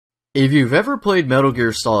If you've ever played Metal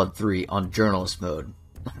Gear Solid 3 on journalist mode,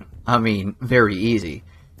 I mean, very easy,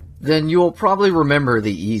 then you'll probably remember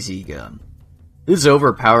the Easy Gun. This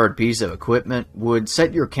overpowered piece of equipment would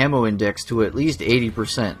set your camo index to at least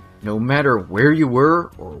 80%, no matter where you were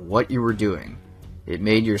or what you were doing. It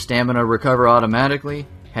made your stamina recover automatically,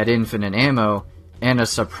 had infinite ammo, and a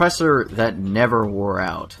suppressor that never wore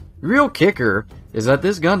out. The real kicker is that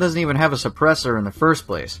this gun doesn't even have a suppressor in the first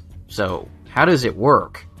place, so how does it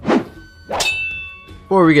work?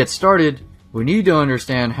 Before we get started, we need to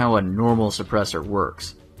understand how a normal suppressor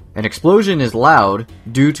works. An explosion is loud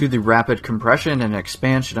due to the rapid compression and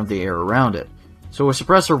expansion of the air around it, so a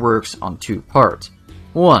suppressor works on two parts.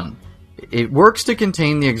 1. It works to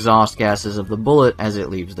contain the exhaust gases of the bullet as it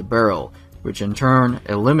leaves the barrel, which in turn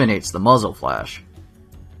eliminates the muzzle flash.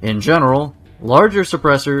 In general, larger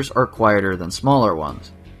suppressors are quieter than smaller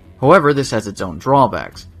ones. However, this has its own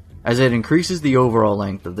drawbacks, as it increases the overall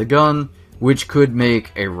length of the gun, which could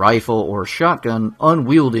make a rifle or shotgun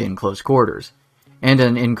unwieldy in close quarters, and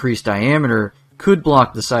an increased diameter could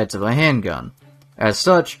block the sights of a handgun. As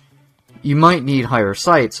such, you might need higher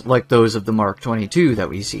sights like those of the Mark 22 that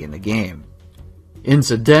we see in the game.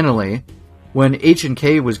 Incidentally, when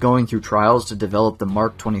H&K was going through trials to develop the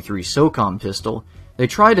Mark 23 SOCOM pistol, they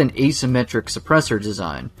tried an asymmetric suppressor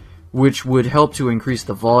design, which would help to increase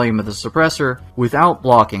the volume of the suppressor without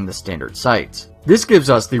blocking the standard sights. This gives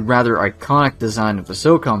us the rather iconic design of the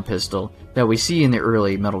SOCOM pistol that we see in the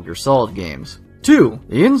early Metal Gear Solid games. 2.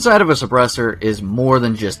 The inside of a suppressor is more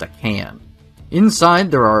than just a can. Inside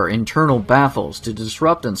there are internal baffles to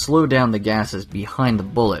disrupt and slow down the gases behind the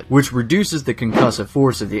bullet, which reduces the concussive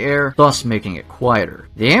force of the air, thus making it quieter.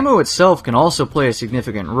 The ammo itself can also play a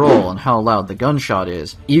significant role in how loud the gunshot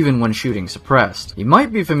is, even when shooting suppressed. You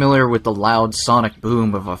might be familiar with the loud sonic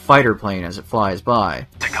boom of a fighter plane as it flies by.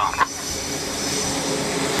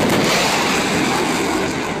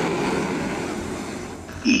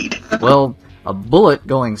 Well, a bullet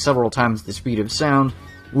going several times the speed of sound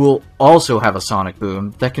will also have a sonic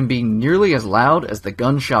boom that can be nearly as loud as the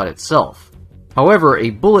gunshot itself. However, a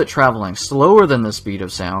bullet traveling slower than the speed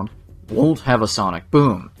of sound won't have a sonic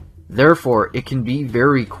boom. Therefore, it can be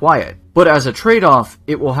very quiet. But as a trade-off,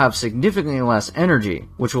 it will have significantly less energy,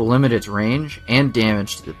 which will limit its range and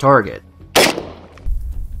damage to the target.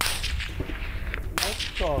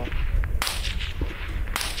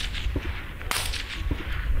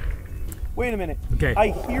 Wait a minute. Okay. I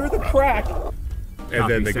hear the crack. And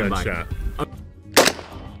then the gunshot.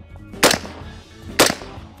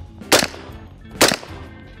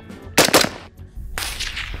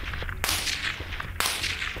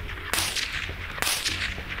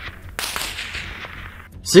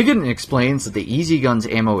 Sigan explains that the Easy Gun's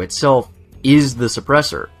ammo itself is the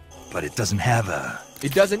suppressor. But it doesn't have a...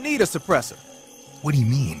 It doesn't need a suppressor. What do you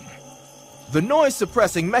mean? The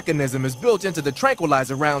noise-suppressing mechanism is built into the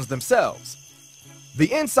tranquilizer rounds themselves.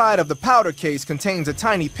 The inside of the powder case contains a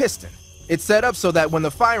tiny piston. It's set up so that when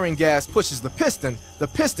the firing gas pushes the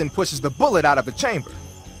piston pushes the bullet out of the chamber.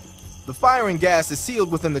 The firing gas is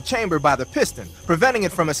sealed within the chamber by the piston, preventing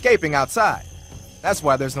it from escaping outside. That's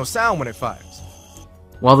why there's no sound when it fires.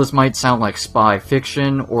 While this might sound like spy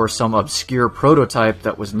fiction or some obscure prototype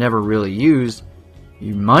that was never really used,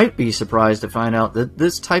 you might be surprised to find out that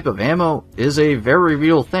this type of ammo is a very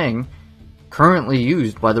real thing currently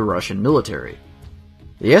used by the Russian military.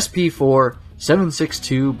 The SP4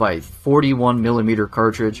 7.62 by 41mm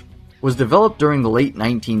cartridge was developed during the late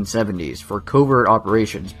 1970s for covert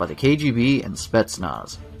operations by the KGB and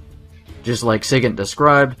Spetsnaz. Just like Sigint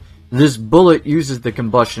described, this bullet uses the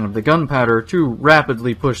combustion of the gunpowder to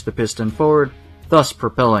rapidly push the piston forward, thus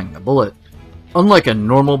propelling the bullet. Unlike a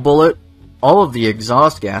normal bullet, all of the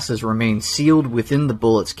exhaust gases remain sealed within the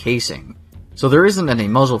bullet's casing, so there isn't any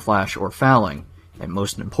muzzle flash or fouling, and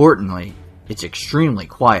most importantly, it's extremely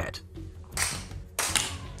quiet.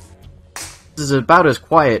 This is about as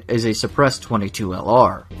quiet as a suppressed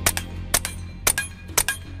 22LR.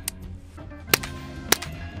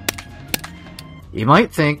 You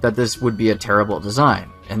might think that this would be a terrible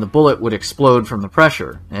design, and the bullet would explode from the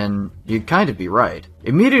pressure, and you'd kind of be right.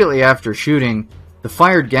 Immediately after shooting, the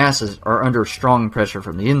fired gases are under strong pressure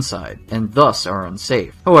from the inside, and thus are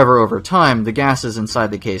unsafe. However, over time, the gases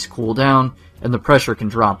inside the case cool down, and the pressure can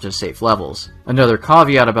drop to safe levels. Another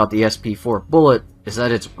caveat about the SP4 bullet is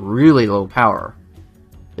that it's really low power.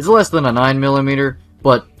 It's less than a 9mm,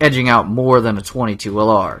 but edging out more than a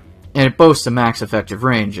 22LR, and it boasts a max effective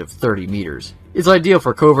range of 30 meters. It's ideal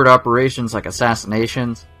for covert operations like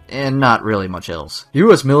assassinations, and not really much else. The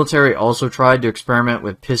US military also tried to experiment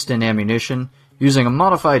with piston ammunition using a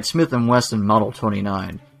modified Smith & Wesson Model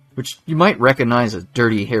 29, which you might recognize as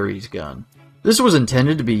Dirty Harry's gun. This was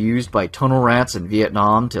intended to be used by tunnel rats in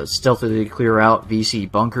Vietnam to stealthily clear out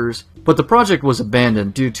VC bunkers, but the project was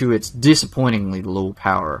abandoned due to its disappointingly low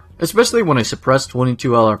power, especially when a suppressed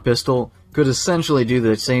 22LR pistol could essentially do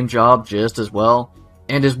the same job just as well,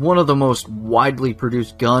 and is one of the most widely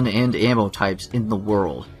produced gun and ammo types in the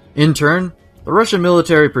world. In turn, the Russian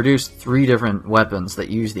military produced 3 different weapons that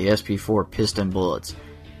use the SP4 piston bullets: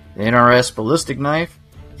 the NRS ballistic knife,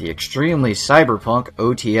 the extremely cyberpunk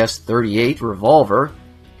OTS-38 revolver,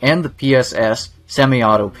 and the PSS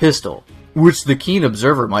semi-auto pistol, which the keen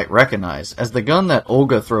observer might recognize as the gun that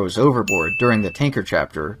Olga throws overboard during the tanker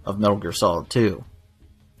chapter of Metal Gear Solid 2.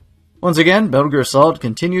 Once again, Metal Gear Solid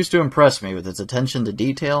continues to impress me with its attention to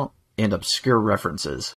detail and obscure references.